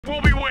We'll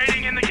be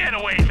waiting in the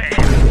getaway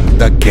van.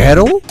 The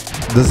ghetto?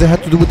 Does it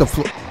have to do with the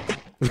floor?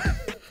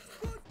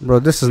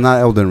 Bro, this is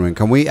not Elden Ring.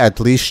 Can we at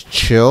least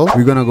chill?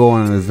 We're gonna go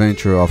on an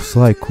adventure of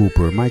Sly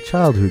Cooper, my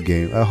childhood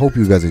game. I hope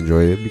you guys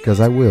enjoy it because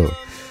I will.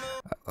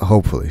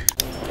 Hopefully.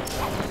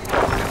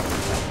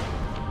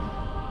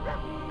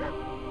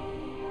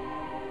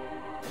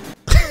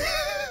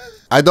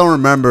 I don't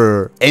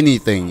remember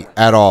anything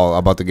at all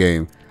about the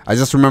game. I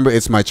just remember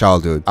it's my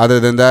childhood. Other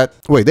than that,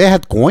 wait, they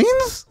had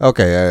coins?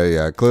 Okay,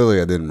 yeah,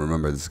 clearly I didn't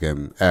remember this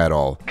game at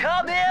all.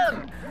 Come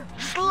in,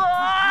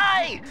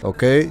 Sly!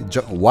 Okay,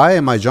 why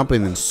am I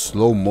jumping in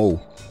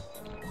slow-mo?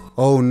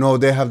 Oh no,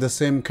 they have the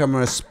same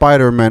camera as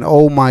Spider-Man.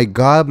 Oh my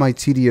god, my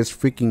tedious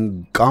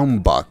freaking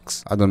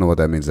gumbox. I don't know what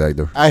that means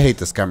either. I hate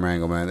this camera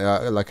angle,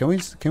 man. Like, can we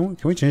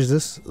change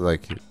this?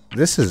 Like,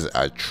 this is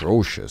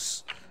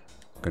atrocious.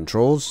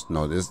 Controls?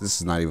 No, this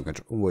is not even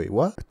control. Wait,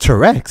 what?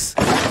 T-Rex?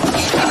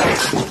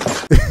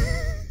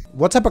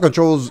 What type of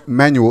controls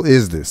manual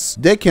is this?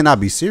 They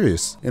cannot be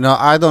serious. You know,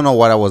 I don't know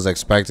what I was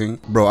expecting.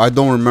 Bro, I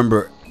don't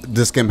remember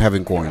this game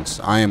having coins.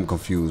 I am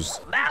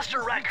confused.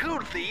 Master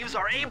raccoon thieves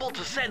are able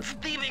to sense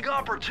thieving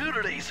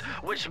opportunities,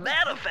 which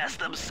manifest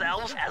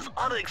themselves as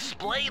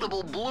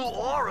unexplainable blue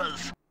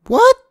auras.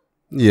 What?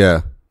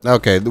 Yeah.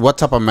 Okay, what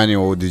type of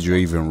manual did you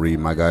even read,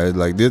 my guy?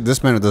 Like,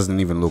 this manual doesn't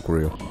even look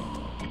real.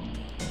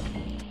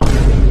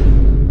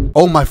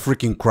 Oh my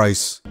freaking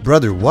Christ.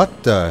 Brother,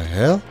 what the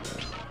hell?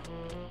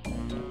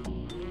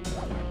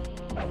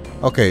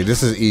 Okay,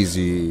 this is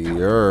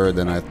easier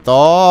than I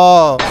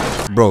thought.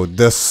 Bro,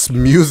 this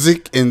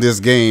music in this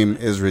game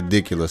is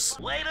ridiculous.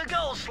 Way to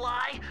go,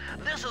 Sly.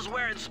 This is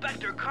where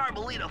Inspector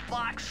Carmelita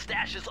Fox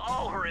stashes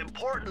all her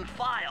important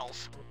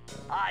files.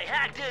 I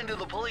hacked into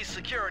the police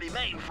security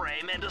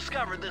mainframe and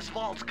discovered this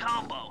vault's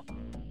combo.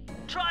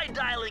 Try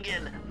dialing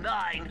in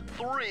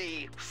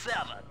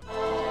 937.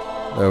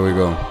 There we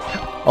go.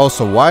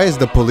 Also, why is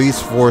the police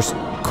force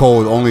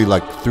code only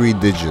like 3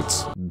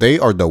 digits? They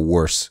are the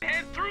worst.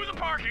 Head through the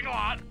parking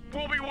lot.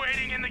 We'll be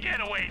waiting in the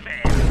getaway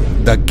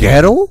van. The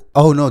ghetto?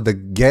 Oh no, the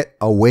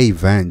getaway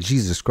van.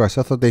 Jesus Christ,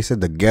 I thought they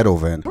said the ghetto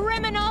van.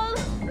 Criminal!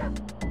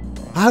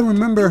 I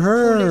remember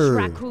her.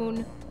 Foolish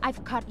raccoon.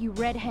 I've caught you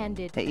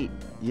red-handed. Hey,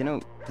 you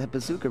know, that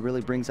bazooka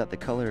really brings out the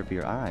color of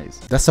your eyes.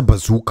 That's a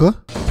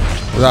bazooka?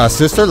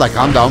 Sister, like,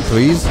 calm down,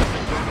 please.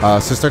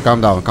 Sister,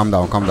 calm down.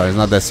 It's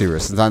not that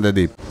serious. It's not that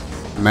deep.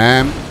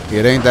 Ma'am,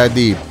 it ain't that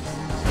deep.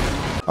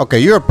 Okay,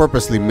 you're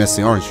purposely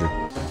missing, aren't you?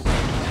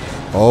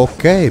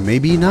 Okay,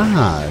 maybe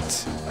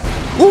not.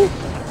 Ooh.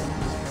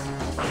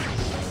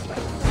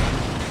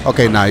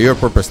 Okay, nah, you're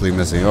purposely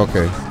missing.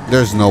 Okay.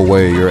 There's no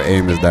way your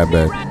aim is that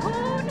bad.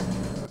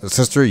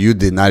 Sister, you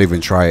did not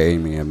even try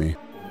aiming at me.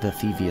 The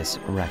Thievius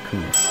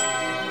Raccoonus.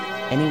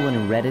 Anyone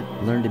who read it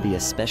learned to be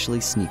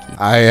especially sneaky.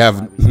 I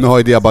have no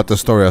idea about the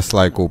story of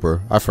Sly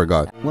Cooper. I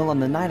forgot. Well,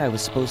 on the night I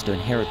was supposed to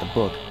inherit the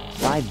book,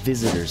 5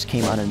 visitors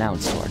came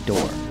unannounced to our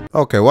door.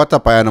 Okay, what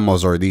type of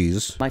animals are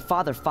these? My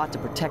father fought to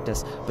protect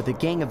us, but the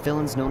gang of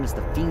villains known as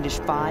the Fiendish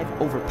Five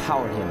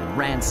overpowered him and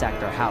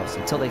ransacked our house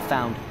until they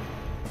found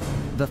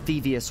the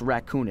Thievius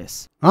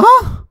Raccoonus.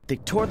 Huh? They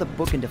tore the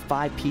book into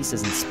 5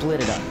 pieces and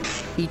split it up,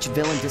 each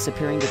villain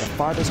disappearing to the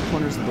farthest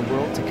corners of the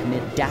world to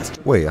commit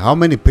dastardly... Wait, how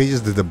many pages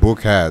did the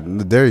book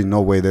have? There is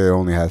no way they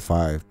only had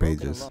 5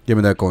 pages. Give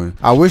me that coin.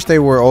 I wish they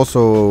were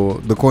also...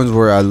 The coins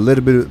were a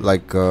little bit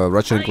like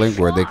Ratchet and Clank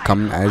where they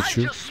come at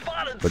you.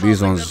 But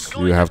these ones,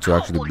 you have to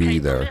actually be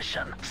there.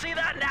 See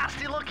that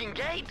nasty looking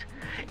gate?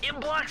 It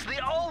blocks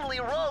the only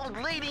road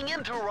leading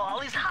into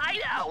Raleigh's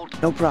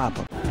hideout. No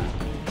problem.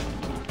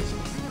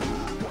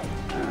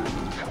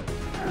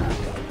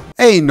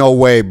 Ain't no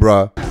way,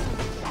 bruh.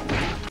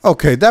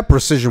 Okay, that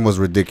precision was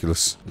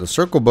ridiculous. The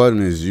circle button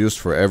is used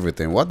for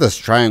everything. What does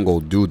triangle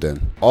do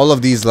then? All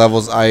of these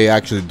levels I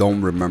actually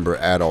don't remember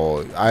at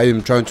all. I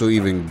am trying to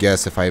even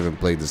guess if I even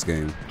played this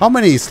game. How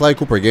many Sly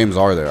Cooper games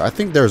are there? I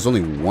think there's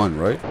only 1,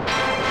 right?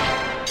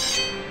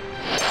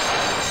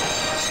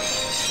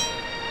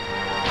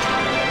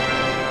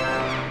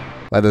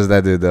 What does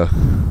that do though?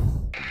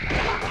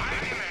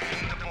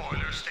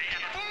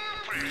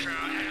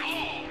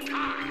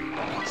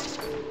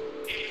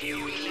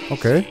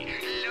 Okay.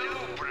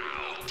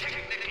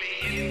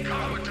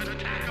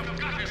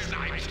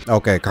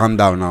 Okay, calm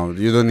down now.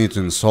 You don't need to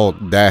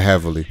insult that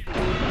heavily.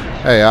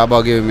 Hey, how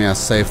about giving me a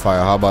safe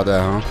file? How about that,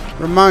 huh?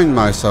 Remind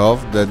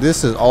myself that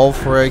this is all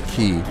for a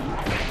key.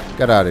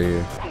 Get out of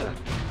here.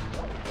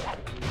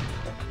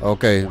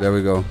 Okay, there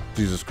we go.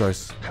 Jesus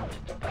Christ.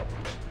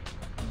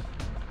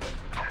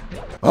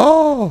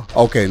 Oh!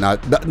 Okay, not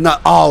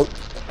oh!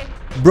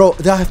 Bro,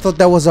 I thought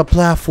that was a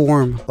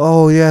platform.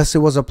 Oh, yes, it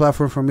was a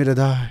platform for me to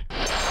die.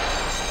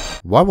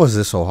 Why was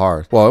this so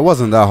hard? Well, it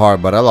wasn't that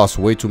hard, but I lost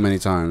way too many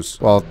times.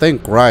 Well,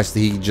 thank Christ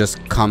he just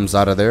comes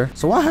out of there.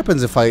 So what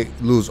happens if I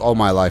lose all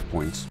my life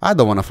points? I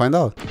don't want to find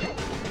out.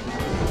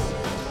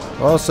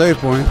 Well, save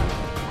point.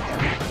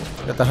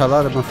 Get the hell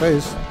out of my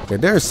face. Okay,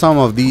 there's some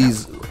of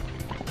these.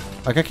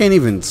 Like, I can't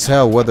even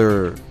tell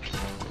whether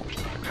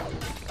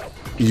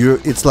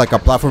it's like a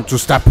platform to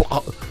stop.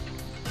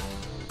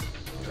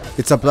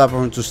 It's a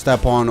platform to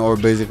step on or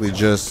basically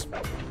just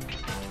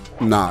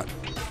not.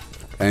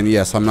 And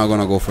yes, I'm not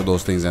gonna go for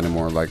those things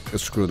anymore. Like,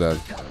 screw that.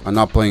 I'm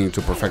not playing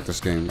to perfect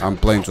this game. I'm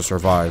playing to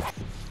survive.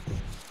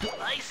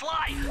 Hey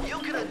Sly, you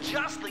can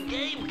adjust the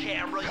game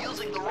camera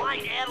using the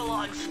right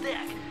analog stick.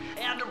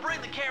 And to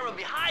bring the camera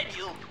behind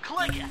you,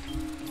 click it.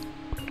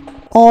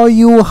 Are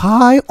you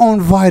high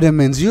on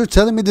vitamins? You're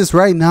telling me this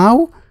right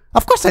now?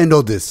 Of course I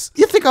know this.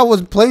 You think I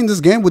was playing this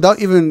game without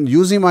even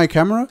using my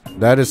camera?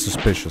 That is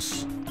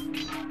suspicious.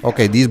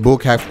 Okay, these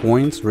books have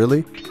coins,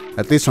 really?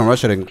 At least on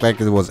Russia, they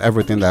think it was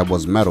everything that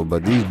was metal,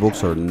 but these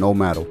books are no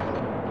metal.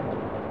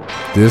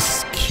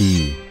 This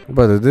key.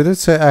 Brother, did it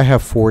say I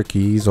have 4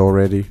 keys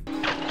already?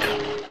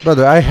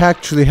 Brother, I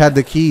actually had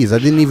the keys. I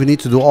didn't even need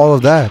to do all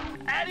of that.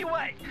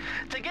 Anyway,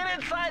 to get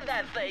inside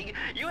that thing,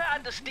 you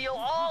had to steal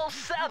all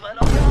 7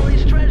 of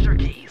Wally's treasure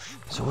keys.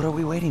 So what are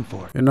we waiting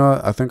for? You know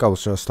what? I think I will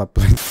just stop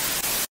playing.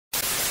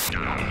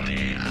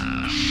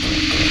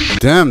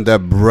 Damn,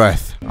 that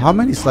breath. How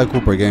many Sly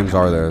Cooper games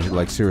are there?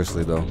 Like,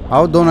 seriously though.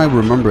 How don't I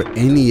remember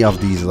any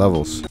of these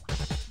levels?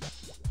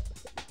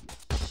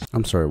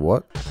 I'm sorry,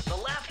 what? The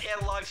left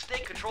analog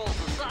stick controls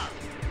the sun.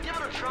 Give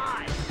it a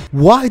try.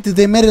 Why did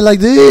they make it like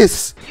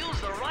this? Use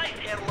the right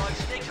analog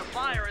stick to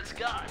fire its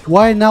gun.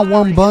 Why not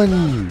one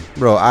button?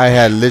 Bro, I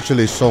had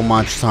literally so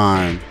much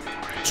time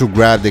to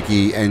grab the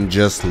key and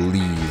just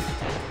leave.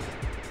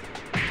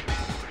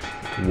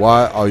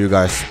 What are you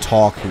guys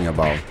talking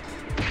about?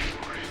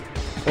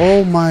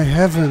 Oh my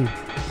heaven.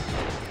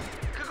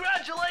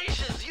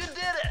 Congratulations, you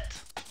did it.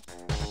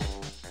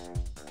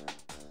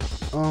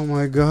 Oh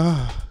my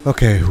god.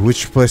 Okay,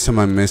 which place am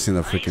I missing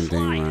the freaking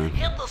thing, man?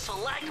 Hit the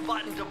select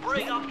button to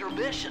bring up your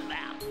mission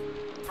map.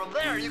 From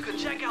there, you can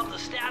check out the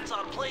stats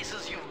on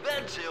places you've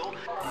been to.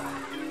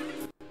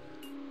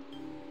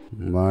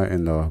 Why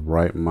in the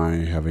right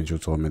mind haven't you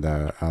told me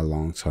that a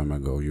long time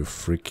ago, you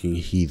freaking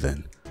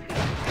heathen?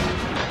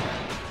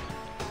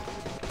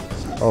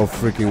 Oh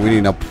freaking, we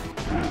need a...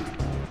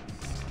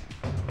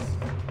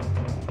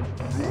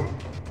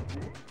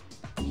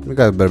 You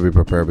guys better be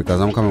prepared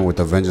because I'm coming with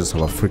the vengeance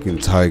of a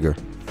freaking tiger.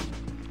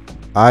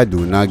 I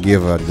do not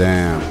give a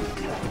damn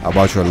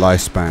about your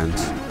lifespans.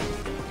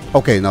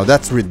 Okay, now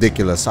that's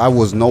ridiculous. I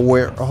was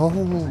nowhere. Oh,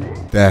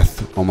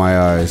 death on my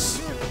eyes.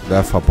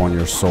 Death upon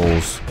your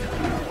souls.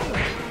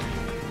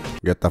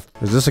 Get the...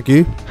 Is this a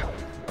key?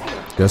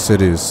 Yes,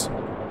 it is.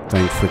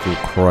 Thank freaking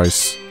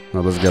Christ. Now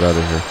let's get out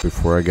of here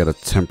before I get a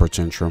temper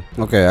tantrum.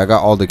 Okay, I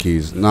got all the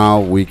keys. Now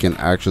we can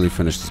actually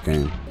finish this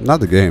game. Not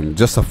the game,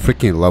 just a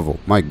freaking level.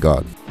 My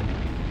god.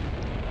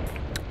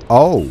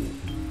 Oh.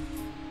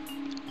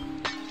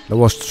 That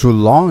was to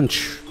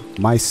launch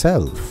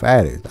myself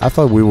at it. I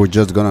thought we were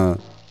just gonna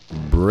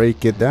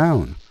break it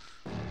down.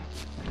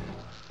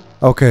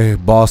 Okay,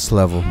 boss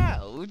level.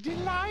 How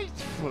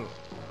delightful.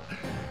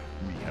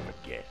 We have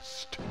a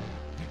guest.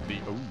 The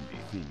only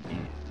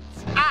thing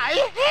is,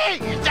 I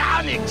hate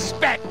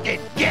unexpected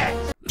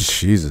guests.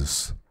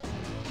 Jesus.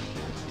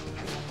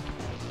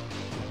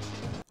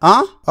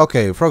 Huh?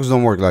 Okay, frogs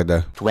don't work like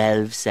that.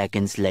 12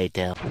 seconds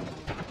later.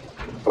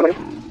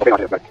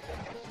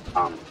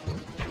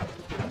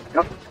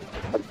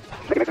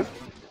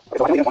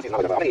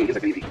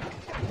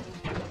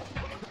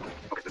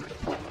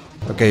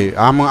 Okay,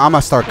 I'm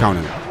gonna start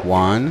counting.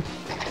 1.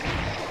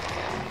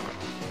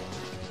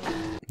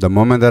 The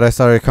moment that I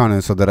started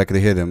counting so that I could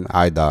hit him,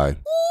 I die.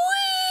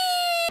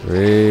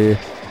 3.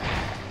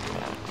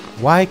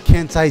 Why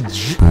can't I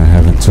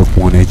haven't took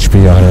 1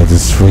 HP out of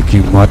this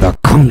freaking mother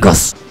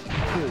congus.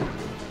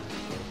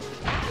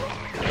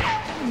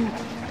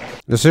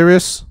 You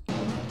serious?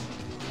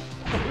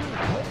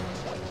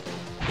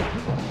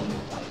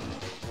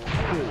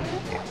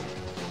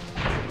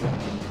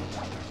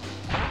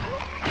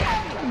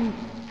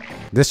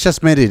 This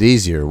just made it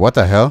easier. What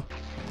the hell?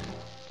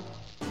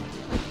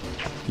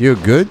 You're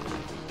good?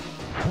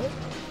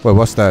 Wait,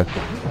 what's that?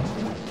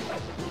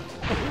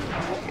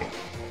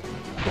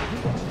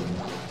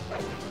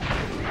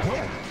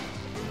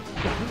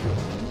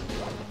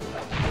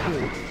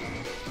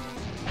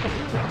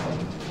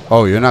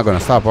 Oh, you're not gonna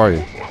stop, are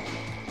you?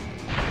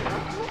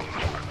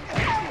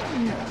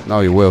 No,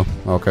 you will.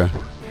 Okay.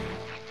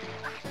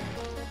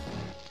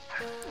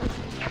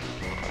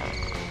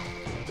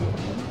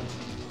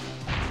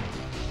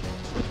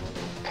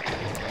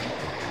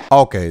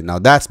 Okay, now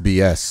that's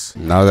BS.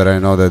 Now that I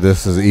know that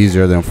this is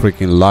easier than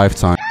freaking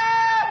Lifetime.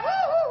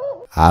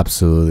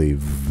 Absolutely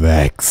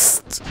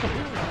vexed.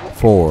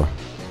 4,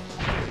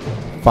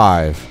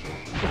 5,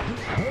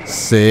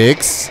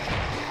 6.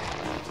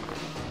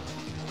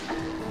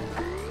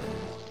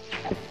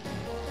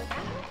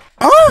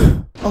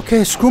 Ah!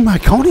 Okay, screw my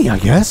counting, I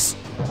guess.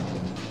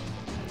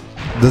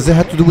 Does it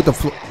have to do with the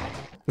floor?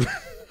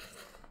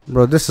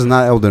 Bro, this is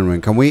not Elden Ring.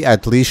 Can we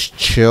at least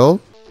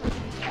chill?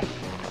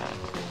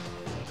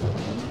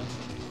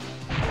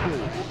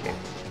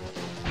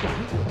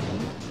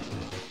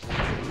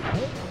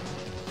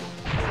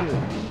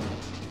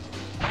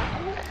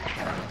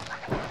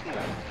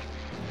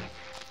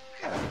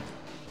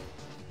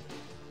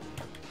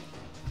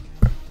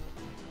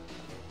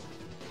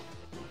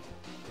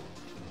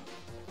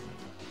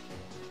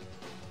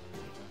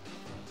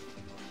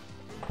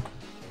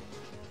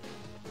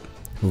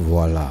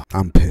 Voila.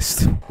 I'm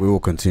pissed. We will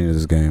continue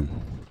this game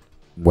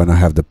when I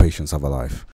have the patience of a life.